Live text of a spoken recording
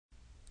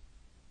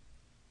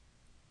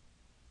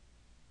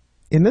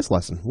In this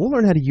lesson, we'll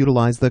learn how to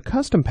utilize the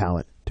Custom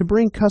palette to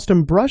bring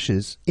custom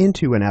brushes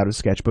into and out of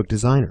Sketchbook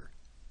Designer.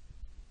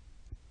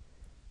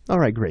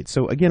 Alright, great.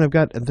 So again, I've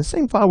got the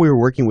same file we were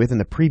working with in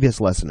the previous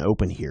lesson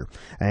open here.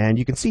 And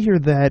you can see here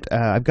that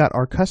I've got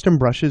our custom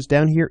brushes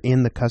down here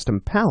in the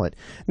Custom palette.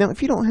 Now,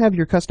 if you don't have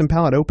your Custom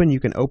palette open, you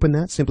can open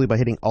that simply by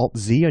hitting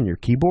Alt-Z on your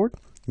keyboard,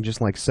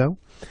 just like so.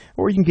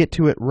 Or you can get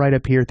to it right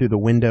up here through the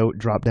window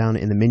drop down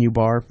in the menu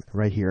bar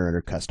right here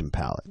under Custom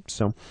palette.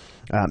 So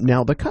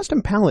now the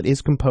Custom palette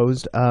is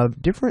composed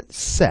of different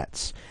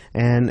sets,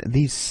 and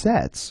these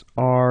sets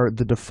are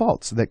the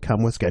defaults that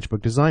come with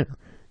Sketchbook Designer.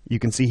 You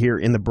can see here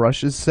in the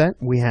brushes set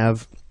we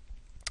have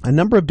a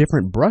number of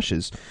different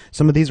brushes.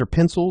 Some of these are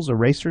pencils,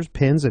 erasers,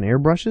 pens, and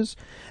airbrushes.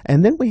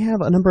 And then we have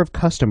a number of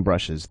custom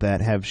brushes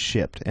that have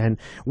shipped, and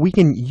we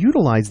can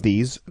utilize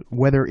these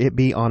whether it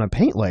be on a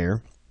paint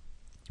layer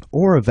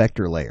or a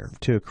vector layer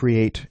to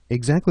create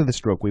exactly the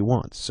stroke we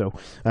want. So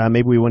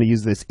maybe we want to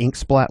use this ink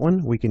splat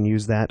one. We can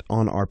use that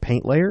on our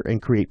paint layer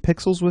and create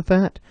pixels with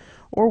that.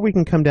 Or we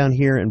can come down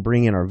here and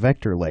bring in our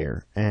vector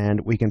layer, and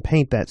we can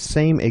paint that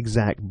same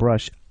exact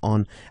brush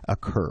on a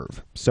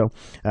curve. So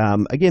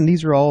again,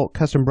 these are all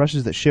custom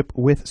brushes that ship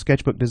with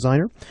Sketchbook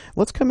Designer.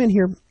 Let's come in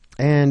here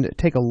and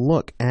take a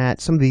look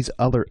at some of these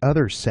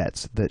other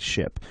sets that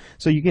ship.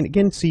 So you can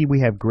again see we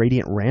have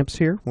gradient ramps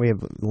here. We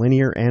have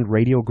linear and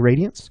radial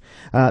gradients.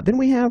 Then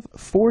we have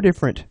 4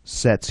 different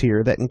sets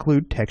here that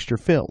include texture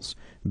fills,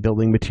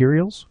 building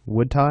materials,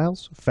 wood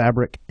tiles,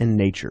 fabric, and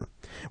nature.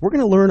 We're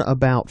going to learn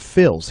about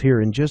fills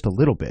here in just a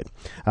little bit.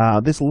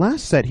 This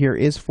last set here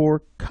is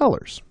for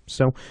colors.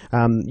 So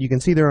you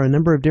can see there are a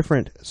number of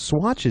different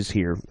swatches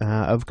here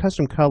of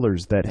custom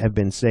colors that have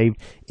been saved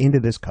into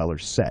this color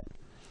set.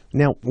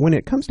 Now, when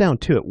it comes down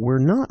to it, we're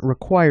not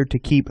required to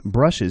keep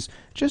brushes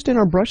just in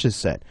our brushes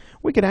set.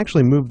 We could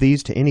actually move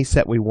these to any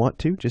set we want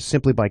to, just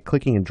simply by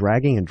clicking and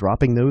dragging and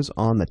dropping those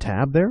on the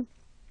tab there.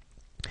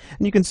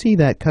 And you can see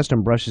that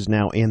custom brush is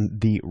now in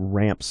the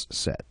ramps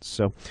set.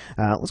 So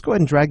let's go ahead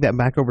and drag that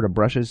back over to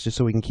brushes just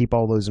so we can keep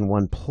all those in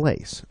one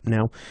place.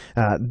 Now,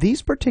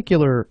 these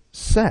particular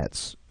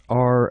sets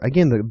are,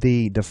 again,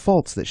 the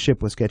defaults that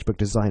ship with Sketchbook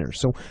Designer.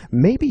 So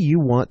maybe you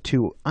want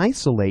to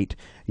isolate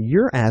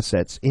your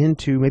assets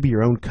into maybe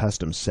your own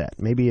custom set.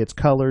 Maybe it's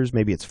colors,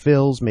 maybe it's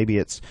fills, maybe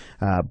it's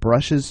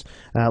brushes.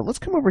 Let's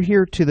come over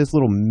here to this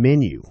little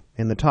menu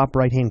in the top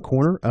right-hand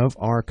corner of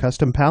our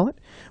custom palette.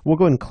 We'll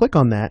go ahead and click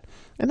on that,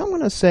 and I'm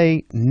going to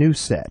say New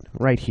Set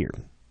right here.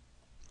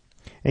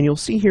 And you'll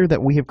see here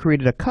that we have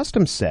created a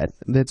custom set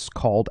that's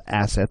called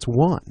Assets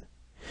 1.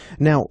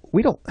 Now,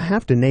 we don't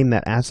have to name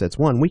that Assets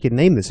 1. We can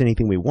name this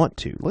anything we want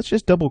to. Let's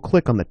just double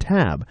click on the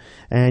tab,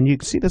 and you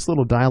can see this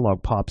little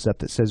dialog pops up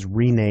that says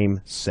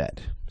Rename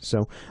Set. So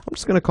I'm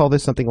just going to call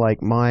this something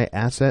like My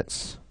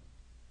Assets,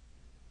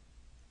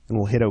 and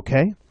we'll hit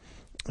OK.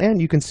 And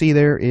you can see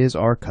there is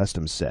our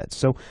custom set.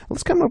 So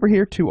let's come over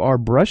here to our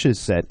brushes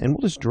set, and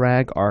we'll just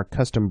drag our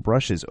custom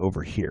brushes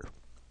over here.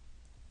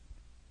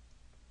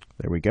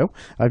 There we go.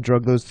 I've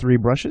dragged those 3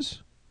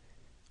 brushes.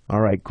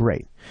 All right,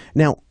 great.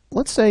 Now,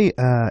 let's say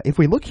if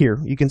we look here,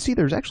 you can see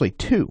there's actually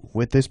 2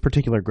 with this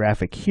particular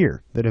graphic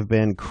here that have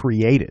been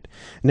created.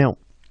 Now,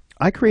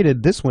 I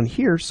created this one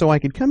here so I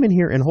could come in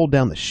here and hold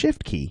down the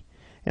Shift key,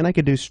 and I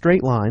could do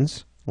straight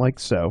lines like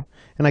so,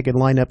 and I could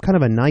line up kind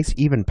of a nice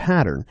even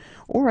pattern,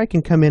 or I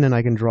can come in and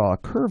I can draw a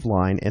curved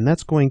line, and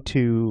that's going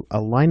to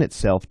align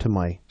itself to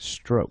my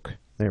stroke.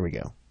 There we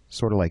go,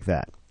 sort of like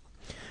that.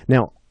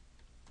 Now,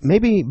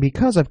 maybe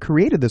because I've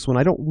created this one,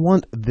 I don't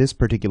want this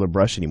particular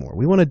brush anymore.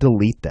 We want to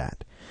delete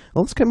that.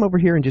 Well, let's come over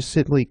here and just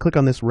simply click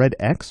on this red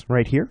X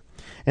right here,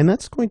 and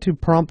that's going to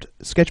prompt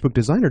Sketchbook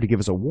Designer to give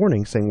us a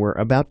warning saying we're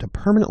about to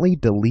permanently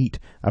delete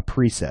a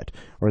preset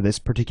or this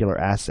particular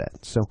asset.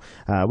 So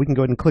we can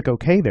go ahead and click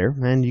OK there,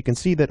 and you can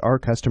see that our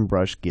custom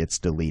brush gets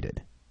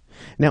deleted.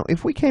 Now,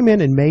 if we came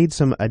in and made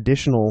some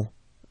additional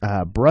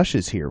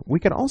brushes here, we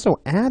could also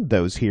add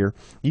those here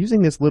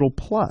using this little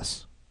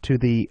plus to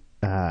the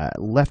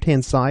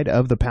left-hand side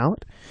of the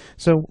palette.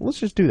 So let's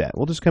just do that.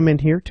 We'll just come in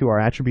here to our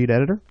attribute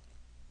editor.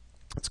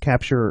 Let's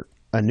capture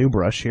a new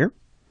brush here.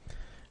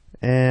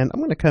 And I'm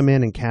going to come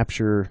in and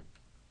capture,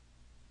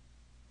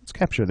 let's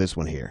capture this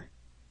one here.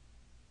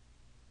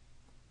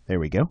 There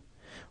we go.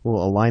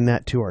 We'll align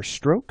that to our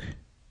stroke.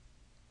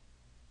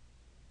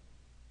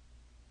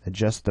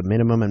 Adjust the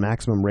minimum and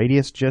maximum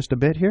radius just a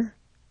bit here.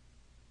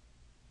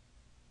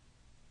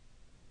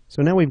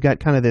 So now we've got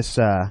kind of this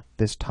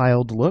this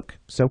tiled look.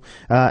 So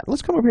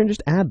let's come over here and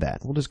just add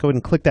that. We'll just go ahead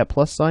and click that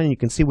plus sign, and you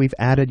can see we've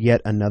added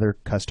yet another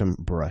custom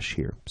brush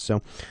here.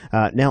 So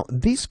now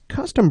these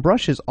custom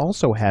brushes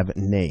also have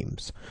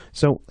names.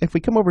 So if we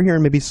come over here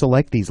and maybe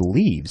select these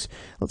leaves,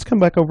 let's come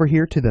back over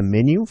here to the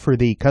menu for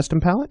the custom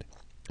palette.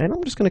 And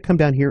I'm just going to come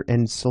down here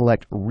and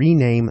select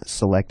Rename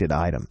Selected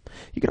Item.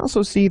 You can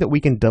also see that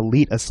we can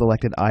delete a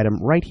selected item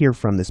right here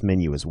from this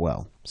menu as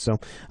well. So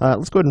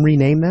let's go ahead and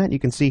rename that. You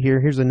can see here,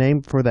 here's a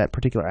name for that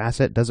particular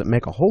asset. Doesn't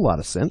make a whole lot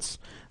of sense.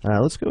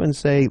 Let's go and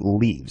say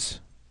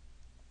Leaves.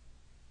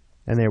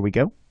 And there we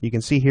go. You can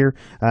see here,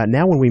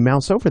 now when we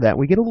mouse over that,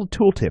 we get a little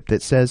tooltip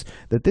that says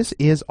that this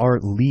is our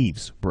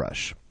leaves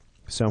brush.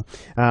 So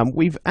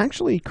we've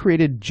actually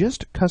created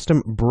just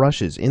custom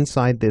brushes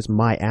inside this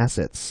My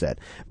Assets set.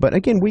 But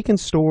again, we can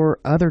store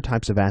other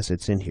types of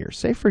assets in here.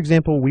 Say, for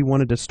example, we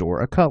wanted to store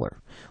a color.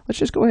 Let's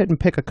just go ahead and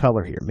pick a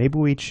color here. Maybe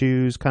we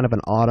choose kind of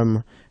an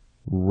autumn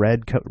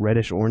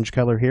reddish orange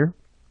color here.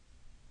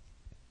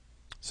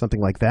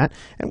 Something like that.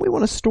 And we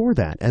want to store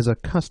that as a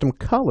custom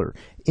color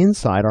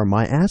inside our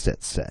My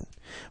Assets set.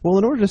 Well,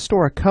 in order to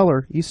store a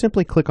color, you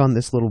simply click on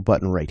this little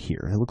button right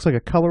here. It looks like a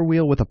color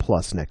wheel with a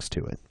plus next to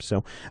it.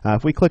 So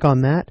if we click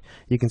on that,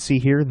 you can see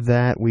here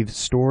that we've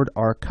stored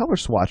our color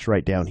swatch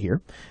right down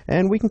here,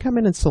 and we can come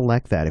in and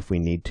select that if we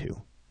need to.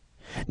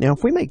 Now,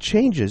 if we make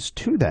changes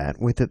to that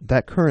with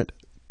that current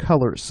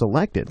color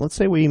selected, let's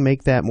say we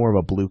make that more of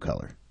a blue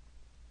color.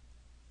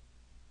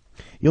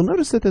 You'll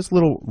notice that this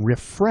little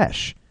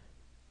refresh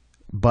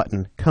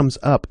button comes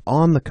up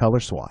on the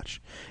color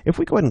swatch. If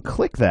we go ahead and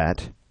click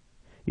that,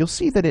 you'll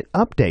see that it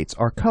updates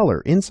our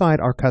color inside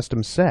our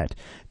custom set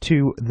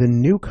to the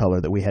new color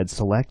that we had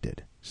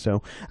selected.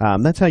 So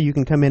that's how you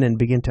can come in and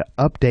begin to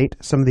update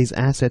some of these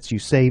assets you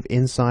save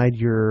inside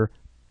your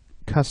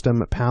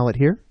custom palette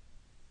here.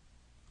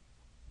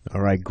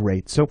 All right,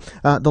 great. So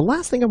the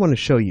last thing I want to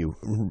show you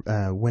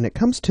when it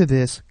comes to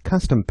this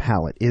custom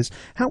palette is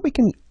how we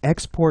can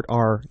export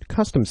our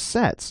custom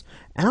sets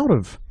out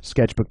of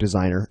Sketchbook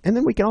Designer, and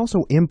then we can also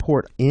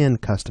import in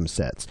custom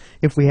sets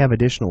if we have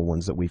additional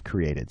ones that we've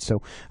created. So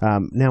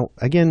now,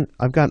 again,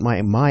 I've got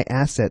my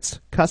Assets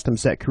custom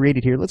set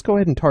created here. Let's go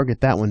ahead and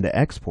target that one to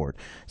export.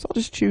 So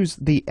I'll just choose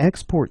the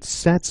Export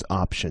Sets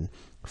option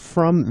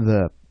from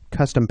the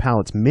Custom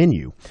Palettes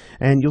menu,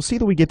 and you'll see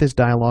that we get this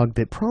dialog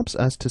that prompts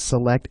us to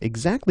select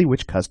exactly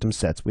which custom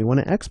sets we want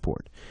to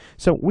export.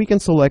 So we can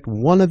select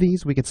one of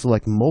these, we can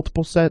select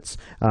multiple sets,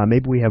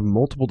 maybe we have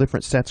multiple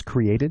different sets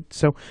created,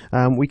 so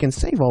we can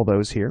save all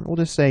those here. We'll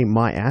just say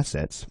My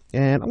Assets,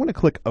 and I'm going to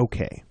click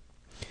OK.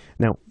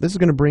 Now, this is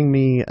going to bring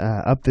me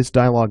up this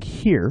dialog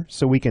here,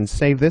 so we can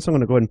save this. I'm going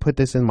to go ahead and put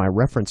this in my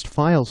referenced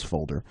files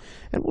folder,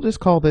 and we'll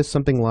just call this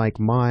something like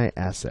My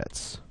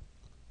Assets.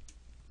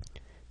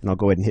 And I'll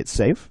go ahead and hit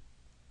save.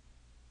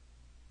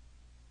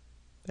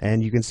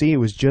 And you can see it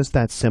was just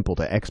that simple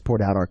to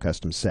export out our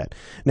custom set.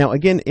 Now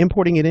again,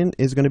 importing it in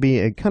is going to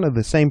be kind of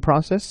the same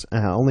process,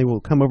 only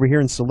we'll come over here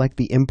and select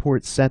the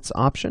Import Sets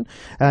option.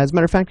 As a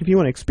matter of fact, if you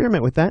want to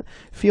experiment with that,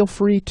 feel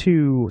free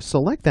to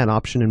select that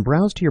option and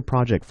browse to your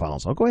project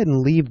files. I'll go ahead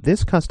and leave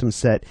this custom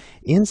set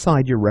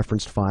inside your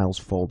referenced files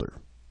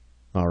folder.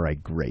 All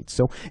right, great.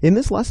 So in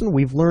this lesson,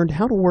 we've learned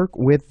how to work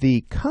with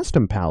the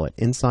custom palette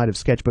inside of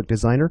Sketchbook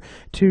Designer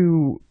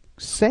to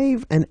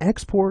save and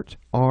export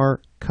our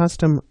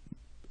custom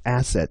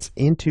assets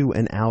into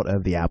and out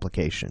of the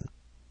application.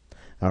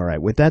 All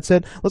right, with that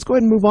said, let's go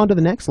ahead and move on to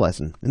the next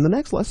lesson. In the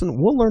next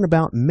lesson, we'll learn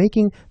about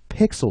making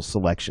pixel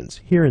selections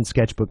here in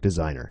Sketchbook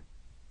Designer.